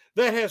ball.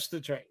 That has to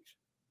change.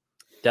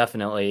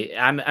 Definitely.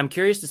 I'm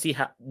curious to see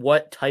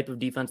what type of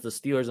defense the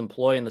Steelers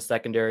employ in the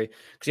secondary,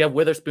 because you have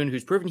Witherspoon,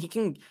 who's proven he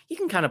can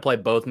kind of play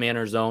both man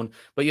or zone,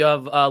 but you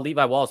have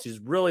Levi Wallace, who's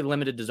really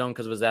limited to zone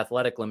because of his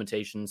athletic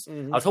limitations.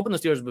 I was hoping the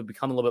Steelers would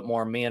become a little bit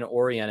more man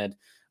oriented,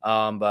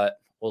 but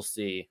we'll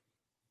see.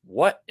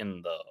 What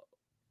in the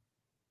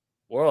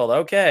world?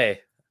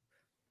 Okay.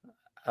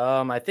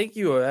 I think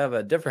you have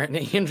a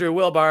different Andrew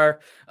Wilbar,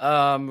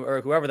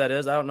 or whoever that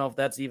is. I don't know if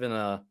that's even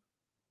a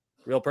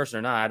real person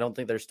or not. I don't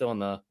think they're still in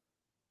the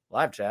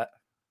live chat.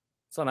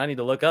 Something I need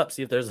to look up,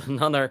 see if there's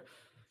another.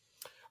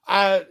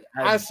 I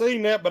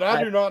seen that, but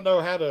I do not know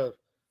how to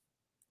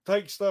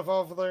take stuff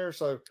off of there.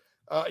 So,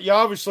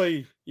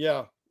 obviously,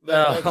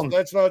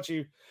 that's not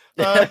you.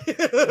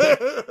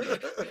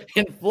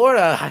 In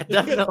Florida, I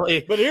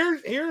definitely. But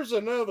here's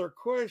another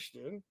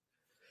question.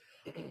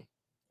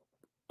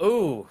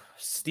 Ooh,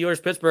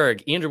 Steelers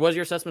Pittsburgh. Andrew, what's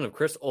your assessment of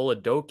Chris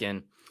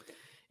Oladokun?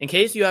 In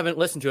case you haven't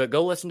listened to it,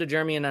 go listen to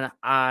Jeremy and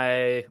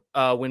I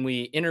when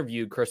we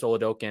interviewed Chris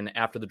Oladokun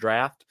after the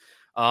draft.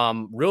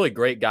 Really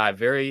great guy,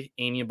 very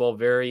amiable,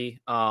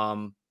 very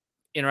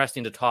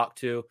interesting to talk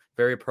to,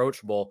 very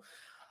approachable.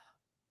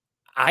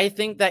 I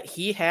think that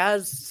he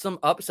has some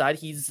upside.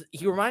 He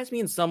reminds me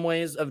in some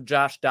ways of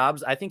Josh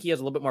Dobbs. I think he has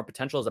a little bit more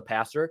potential as a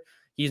passer.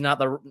 He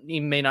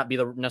may not be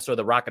necessarily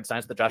the rocket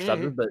science that Josh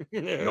Dobbs is, but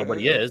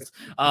nobody is.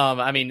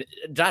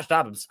 Josh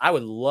Dobbs, I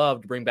would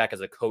love to bring back as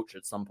a coach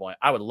at some point.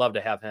 I would love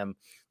to have him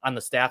on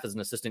the staff as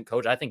an assistant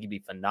coach. I think he'd be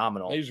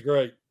phenomenal. He's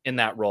great in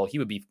that role. He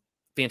would be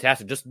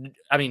fantastic.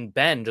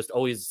 Ben just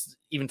always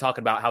even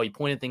talking about how he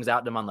pointed things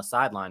out to him on the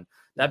sideline.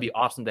 That'd be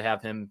awesome to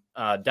have him.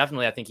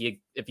 Definitely, I think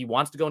if he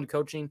wants to go into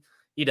coaching,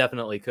 he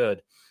definitely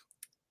could.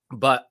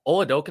 But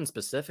Oladokun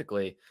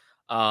specifically,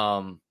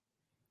 I'm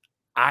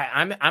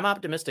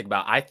optimistic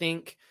about. I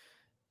think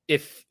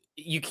if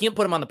you can't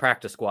put him on the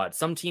practice squad,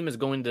 some team is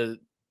going to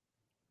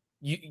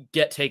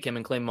take him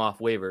and claim him off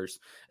waivers,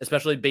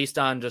 especially based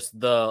on just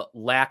the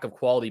lack of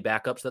quality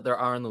backups that there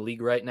are in the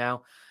league right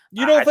now.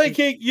 You don't think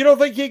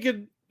he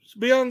could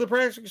be on the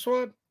practice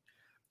squad?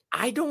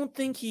 I don't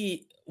think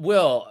he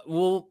will.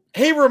 Well,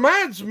 he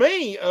reminds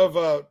me of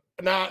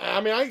now.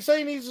 I mean, I ain't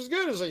saying he's as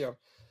good as him,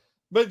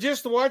 but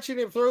just watching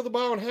him throw the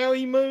ball and how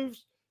he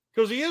moves,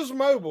 because he is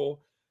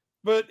mobile,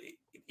 but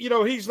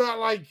he's not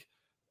like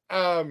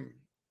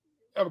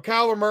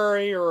Kyler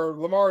Murray or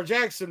Lamar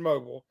Jackson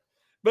mobile,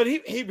 but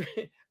he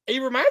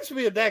reminds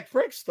me of Dak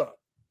Prescott.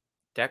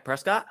 Dak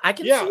Prescott? I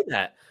can see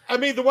that. I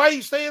mean, the way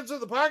he stands in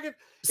the pocket.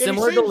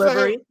 Similar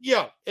delivery.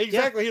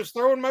 Exactly. His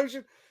throwing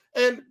motion.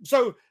 And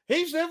so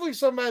he's definitely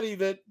somebody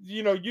that,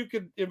 you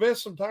could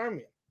invest some time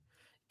in.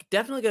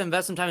 Definitely going to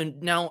invest some time in.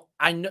 Now,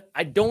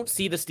 I don't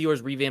see the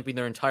Steelers revamping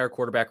their entire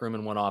quarterback room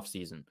in one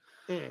offseason.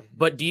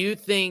 But do you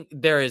think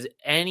there is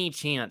any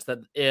chance that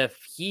if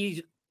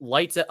he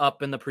lights it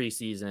up in the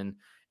preseason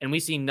and we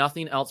see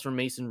nothing else from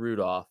Mason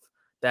Rudolph,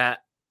 that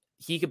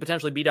he could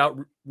potentially beat out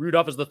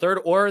Rudolph as the third,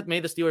 or may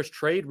the Steelers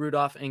trade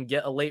Rudolph and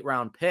get a late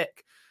round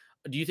pick?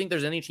 Do you think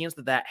there's any chance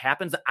that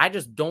happens? I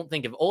just don't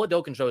think if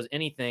Oladokun shows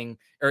anything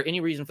or any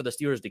reason for the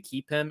Steelers to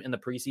keep him in the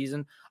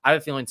preseason, I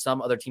have a feeling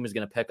some other team is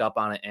going to pick up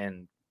on it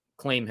and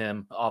claim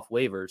him off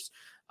waivers.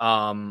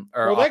 That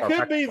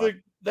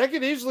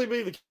could easily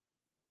be the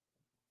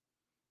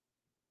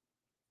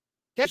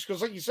case,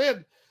 because like you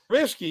said,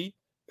 Risky,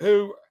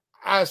 who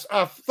I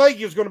think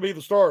is going to be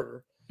the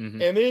starter, and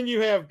then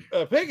you have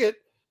Pickett,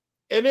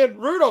 and then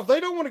Rudolph. They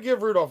don't want to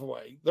give Rudolph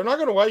away. They're not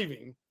going to waive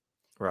him.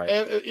 Right.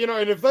 And,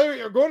 and if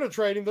they are going to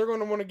trade him, they're going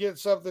to want to get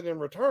something in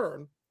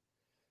return.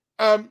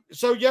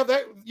 So yeah,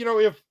 that,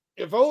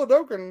 if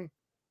Oladokun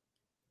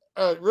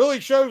really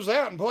shows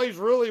out and plays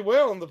really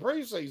well in the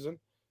preseason,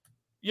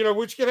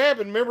 which can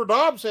happen. Remember,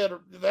 Dobbs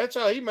that's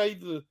how he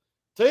made the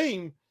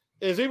team,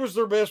 is he was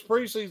their best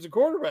preseason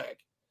quarterback,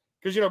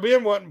 because,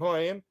 Ben wasn't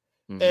playing,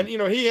 and,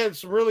 he had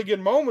some really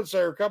good moments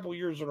there a couple of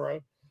years in a row.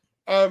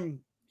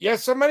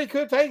 Somebody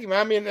could take him.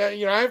 I mean,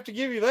 I have to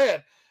give you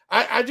that.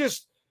 I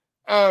just,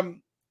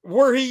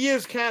 where he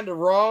is kind of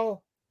raw.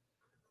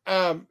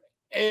 And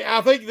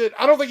I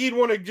don't think he'd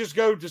want to just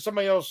go to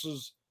somebody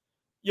else's,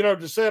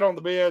 to sit on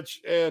the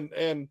bench.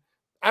 And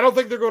I don't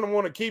think they're going to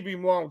want to keep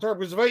him long term,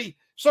 because if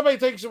somebody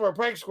takes him from our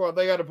practice squad,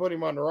 they got to put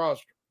him on the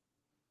roster.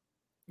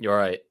 You're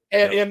right.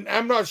 And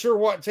I'm not sure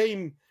what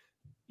team,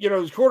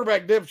 his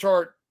quarterback depth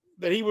chart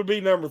that he would be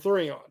number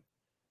 3 on.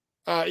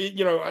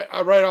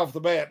 Right off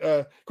the bat.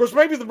 Of course,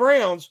 maybe the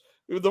Browns,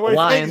 the way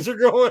things are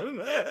going.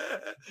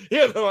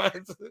 The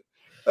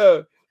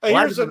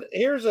Lions.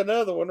 Here's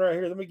another one right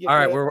here. Let me get. All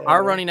right, we're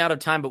running out of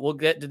time, but we'll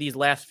get to these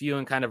last few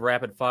in kind of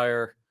rapid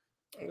fire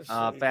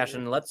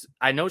fashion.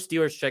 I know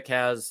Steelers Chick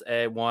has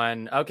a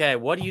one. Okay,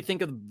 what do you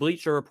think of the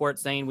Bleacher Report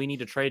saying we need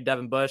to trade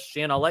Devin Bush?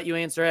 Shan, I'll let you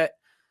answer it.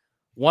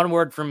 One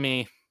word from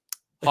me: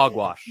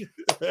 hogwash.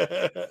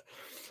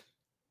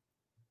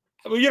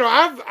 Well,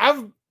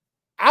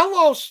 I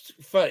lost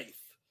faith.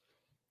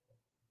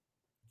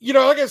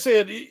 Like I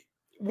said,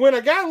 when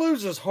a guy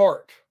loses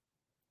heart,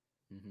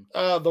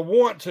 the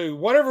want to,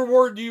 whatever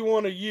word you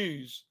want to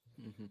use,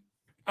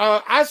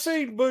 I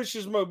seen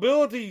Bush's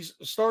mobility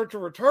start to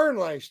return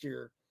last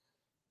year,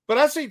 but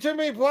I see too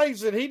many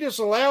plays that he just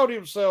allowed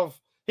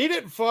himself. He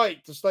didn't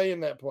fight to stay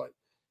in that play.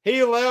 He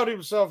allowed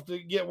himself to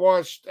get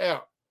washed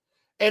out,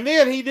 and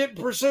then he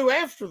didn't pursue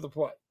after the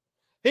play.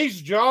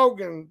 He's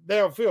jogging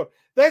downfield.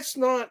 That's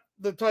not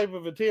the type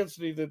of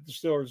intensity that the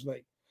Steelers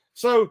need.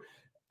 So,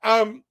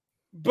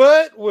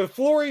 but with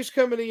Flores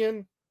coming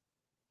in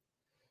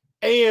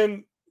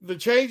and the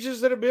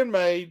changes that have been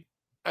made,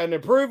 an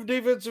improved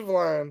defensive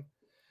line,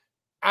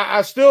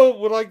 I still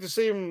would like to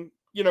see him,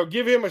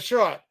 give him a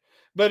shot.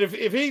 But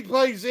if he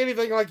plays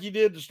anything like he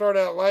did to start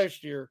out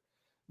last year,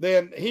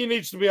 then he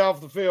needs to be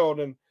off the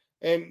field and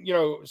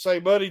say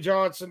Buddy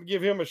Johnson,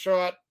 give him a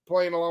shot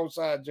playing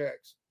alongside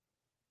Jackson.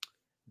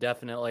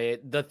 Definitely.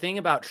 The thing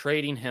about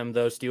trading him,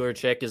 though, Steeler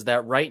Chick, is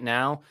that right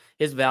now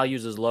his value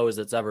is as low as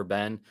it's ever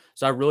been.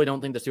 So I really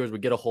don't think the Steelers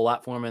would get a whole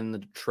lot for him in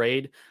the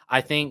trade.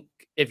 I think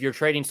if you're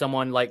trading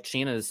someone like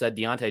Shannon has said,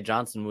 Deontay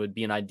Johnson would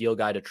be an ideal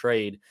guy to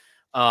trade,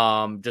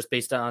 just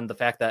based on the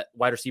fact that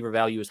wide receiver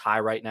value is high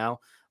right now.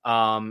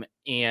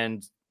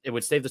 And it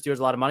would save the Steelers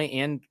a lot of money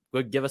and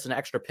would give us an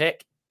extra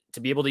pick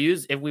to be able to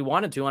use if we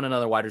wanted to on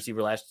another wide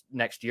receiver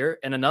next year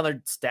and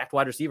another stacked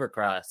wide receiver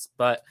class.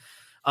 But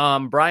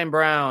Brian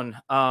Brown,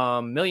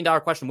 $1 million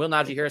question. Will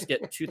Najee Harris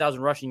get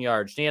 2,000 rushing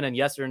yards? Shannon,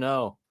 yes or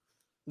no?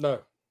 No.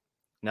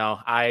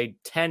 I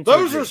tend to.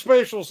 Those are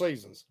special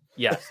seasons.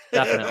 Yes,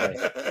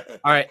 definitely.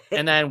 All right.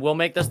 And then we'll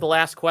make this the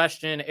last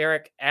question.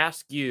 Eric,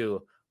 ask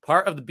you,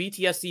 part of the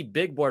BTSC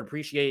Big Board,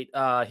 appreciate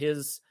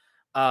his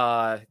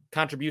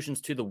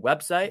contributions to the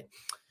website.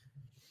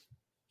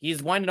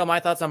 He's wanting to know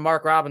my thoughts on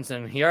Mark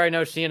Robinson. He already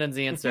knows Shannon's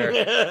answer.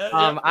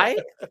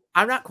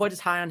 I'm not quite as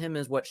high on him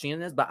as what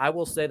Shannon is, but I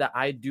will say that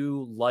I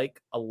do like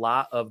a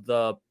lot of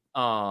the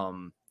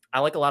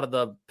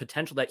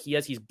potential that he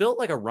has. He's built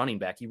like a running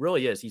back. He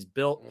really is. He's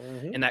built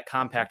in that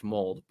compact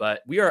mold.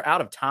 But we are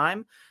out of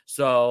time.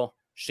 So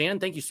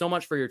Shannon, thank you so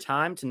much for your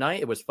time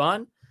tonight. It was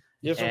fun.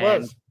 Yes, it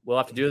was. We'll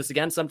have to do this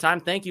again sometime.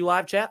 Thank you,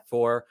 live chat,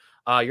 for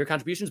your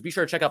contributions. Be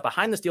sure to check out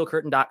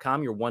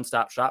BehindTheSteelCurtain.com, your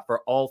one-stop shop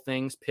for all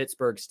things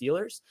Pittsburgh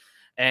Steelers.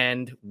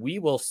 And we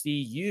will see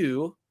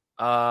you,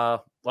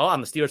 on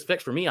the Steelers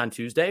Fix for me on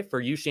Tuesday. For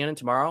you, Shannon,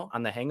 tomorrow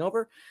on The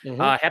Hangover.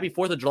 Happy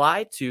 4th of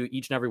July to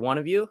each and every one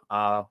of you.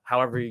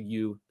 However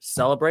you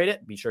celebrate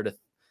it, be sure to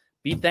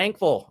be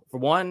thankful, for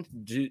one,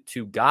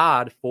 to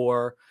God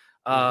for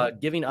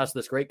giving us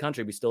this great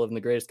country. We still live in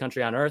the greatest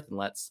country on earth, and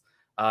let's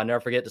Never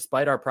forget,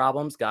 despite our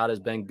problems, God has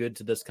been good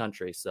to this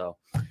country. So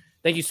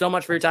thank you so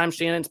much for your time,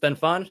 Shannon. It's been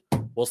fun.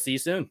 We'll see you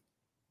soon.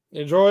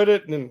 Enjoyed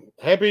it, and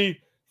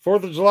happy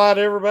 4th of July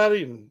to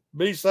everybody, and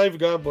be safe.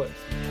 God bless.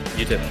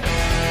 You too.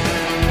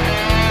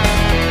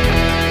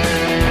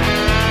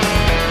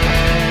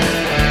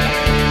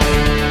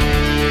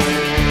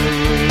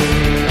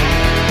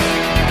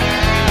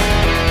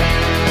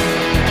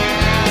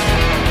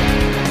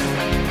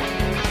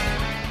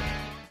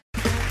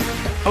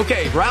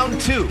 Okay,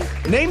 round 2.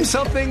 Name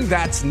something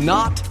that's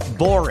not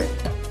boring.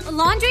 A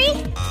laundry?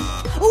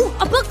 Ooh,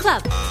 a book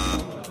club.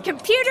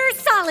 Computer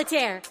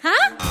solitaire,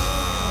 huh?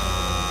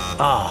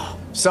 Ah,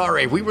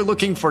 sorry, we were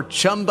looking for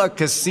Chumba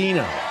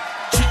Casino.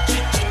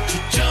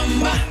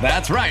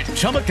 That's right,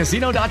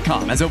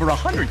 ChumbaCasino.com has over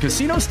 100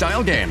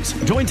 casino-style games.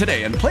 Join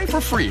today and play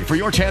for free for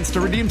your chance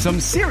to redeem some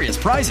serious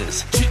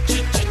prizes.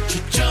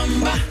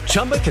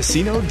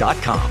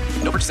 ChumbaCasino.com.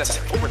 No purchase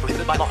necessary. Void where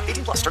prohibited by law.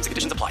 18+ terms and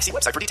conditions apply. See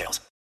website for details.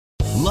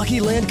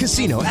 Lucky Land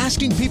Casino,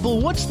 asking people,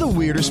 what's the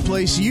weirdest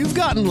place you've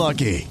gotten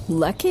lucky?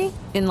 Lucky?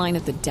 In line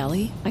at the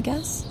deli, I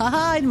guess?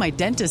 Aha, in my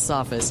dentist's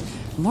office.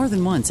 More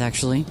than once,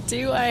 actually.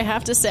 Do I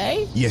have to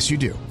say? Yes, you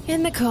do.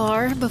 In the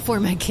car before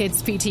my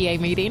kids' PTA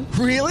meeting.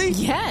 Really?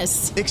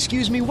 Yes.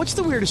 Excuse me, what's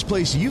the weirdest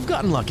place you've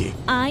gotten lucky?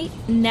 I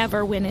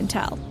never win and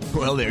tell.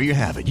 Well, there you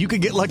have it. You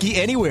can get lucky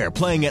anywhere,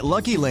 playing at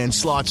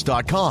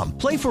LuckyLandSlots.com.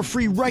 Play for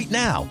free right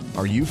now.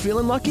 Are you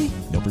feeling lucky?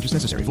 No purchase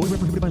necessary. Void where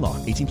prohibited by law.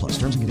 18+.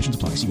 Terms and conditions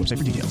apply. See website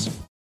for details.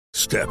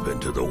 Step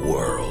into the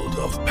world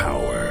of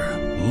power,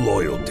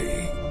 loyalty,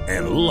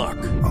 and luck.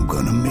 I'm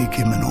gonna make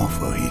him an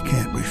offer he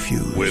can't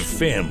refuse. With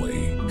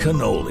family,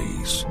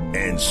 cannolis,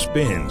 and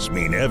spins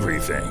mean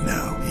everything.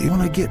 Now, you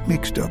wanna get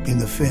mixed up in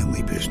the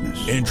family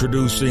business.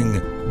 Introducing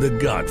The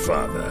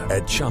Godfather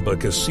at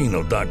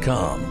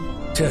ChumbaCasino.com.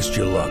 Test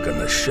your luck in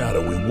the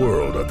shadowy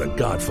world of The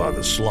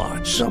Godfather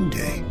slot.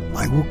 Someday,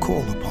 I will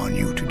call upon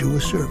you to do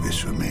a service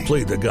for me.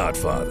 Play The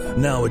Godfather,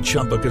 now at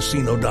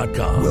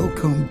ChumbaCasino.com.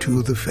 Welcome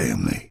to the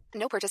family.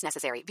 No purchase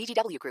necessary.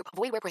 VGW Group.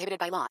 Void where prohibited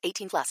by law.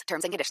 18+.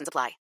 Terms and conditions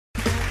apply.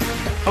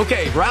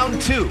 Okay,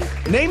 round 2.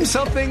 Name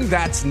something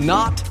that's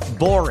not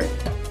boring.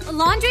 A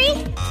laundry?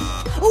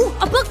 Ooh,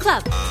 a book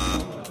club.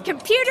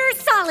 Computer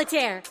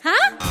solitaire,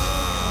 huh?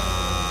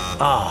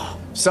 Ah,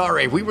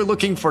 sorry, we were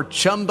looking for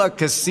Chumba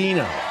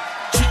Casino.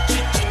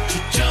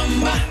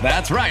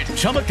 That's right,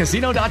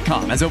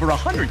 ChumbaCasino.com has over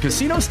 100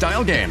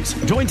 casino-style games.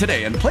 Join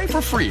today and play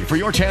for free for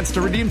your chance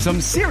to redeem some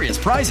serious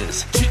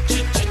prizes.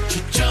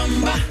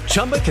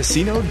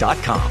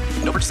 ChumbaCasino.com.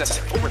 No purchase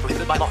necessary. Void where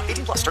prohibited by law.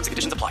 18+ terms and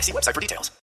conditions apply. See website for details.